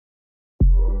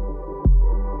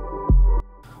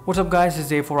What's up guys,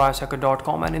 it's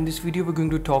a4iSucker.com, and in this video we're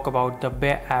going to talk about the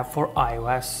Bear app for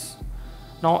iOS.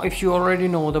 Now if you already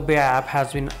know, the Bear app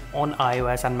has been on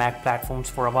iOS and Mac platforms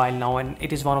for a while now, and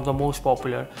it is one of the most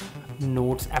popular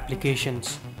notes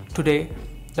applications. Today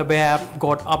the Bear app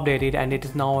got updated and it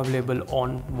is now available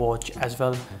on watch as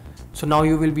well. So now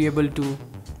you will be able to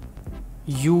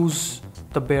use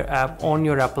the Bear app on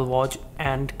your Apple Watch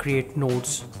and create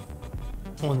notes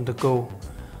on the go.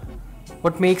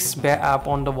 What makes Bear app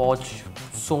on the watch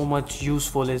so much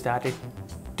useful is that it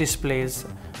displays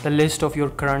the list of your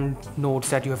current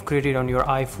notes that you have created on your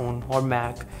iPhone or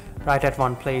Mac right at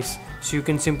one place. So you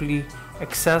can simply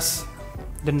access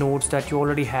the notes that you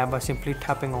already have by simply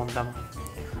tapping on them.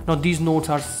 Now these notes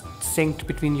are synced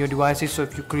between your devices, so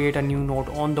if you create a new note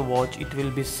on the watch, it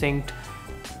will be synced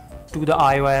to the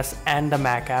iOS and the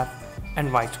Mac app and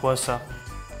vice versa.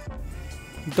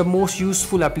 The most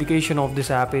useful application of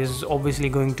this app is obviously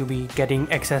going to be getting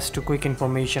access to quick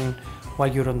information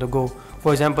while you're on the go.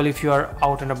 For example, if you are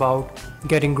out and about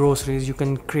getting groceries, you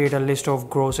can create a list of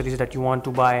groceries that you want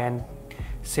to buy and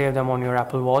save them on your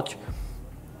Apple Watch.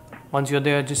 Once you're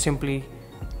there, just simply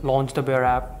launch the Bear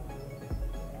app,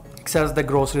 access the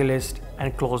grocery list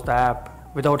and close the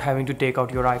app without having to take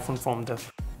out your iPhone from the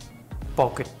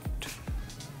pocket.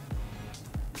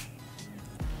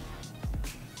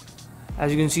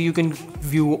 As you can see, you can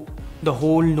view the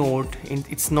whole note.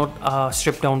 It's not a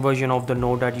stripped down version of the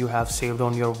note that you have saved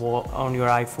on your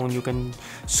iPhone. You can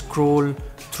scroll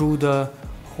through the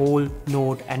whole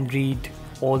note and read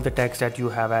all the text that you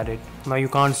have added. Now you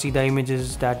can't see the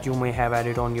images that you may have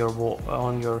added on your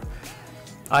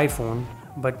iPhone,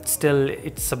 but still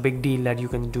it's a big deal that you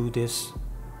can do this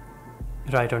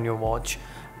right on your watch.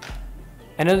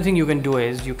 Another thing you can do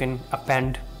is you can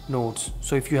append notes.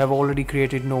 So if you have already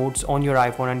created notes on your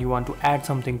iPhone and you want to add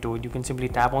something to it, you can simply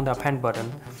tap on the append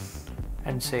button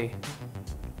and say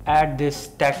add this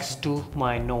text to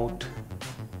my note.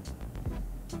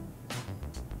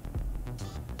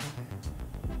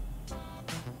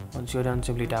 Once you're done,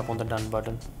 simply tap on the done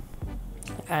button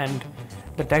and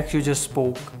the text you just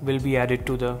spoke will be added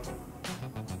to the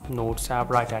notes app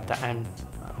right at the end.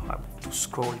 I have to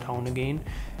scroll down again,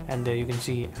 and there you can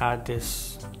see add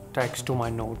this text to my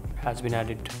note has been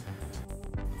added.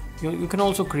 You can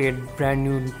also create brand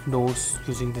new notes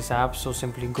using this app, so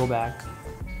simply go back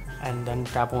and then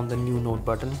tap on the new note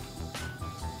button.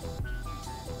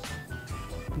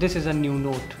 This is a new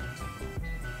note.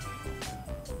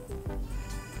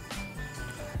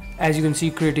 As you can see,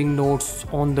 creating notes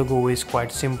on the go is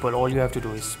quite simple. All you have to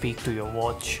do is speak to your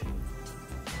watch.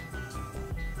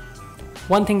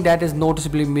 One thing that is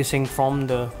noticeably missing from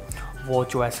the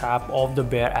watchOS app of the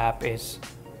Bear app is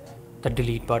the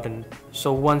delete button.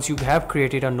 So once you have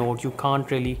created a note, you can't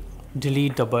really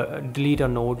delete a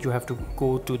note. You have to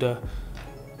go to the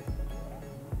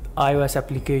iOS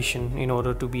application in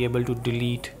order to be able to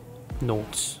delete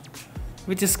notes,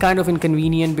 which is kind of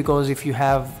inconvenient because if you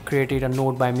have created a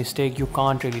note by mistake, you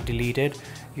can't really delete it.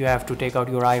 You have to take out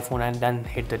your iPhone and then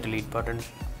hit the delete button.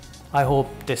 I hope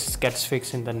this gets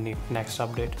fixed in the next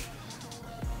update.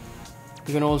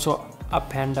 You can also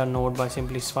append a note by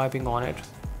simply swiping on it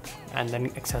and then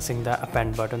accessing the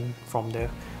append button from there.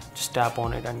 Just tap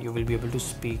on it and you will be able to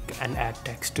speak and add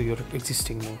text to your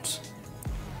existing notes.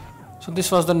 So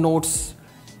this was the Notes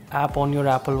app on your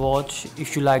Apple Watch.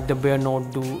 If you like the Bear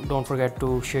note, don't forget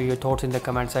to share your thoughts in the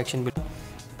comment section below.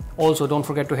 Also, don't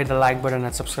forget to hit the like button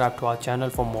and subscribe to our channel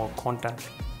for more content.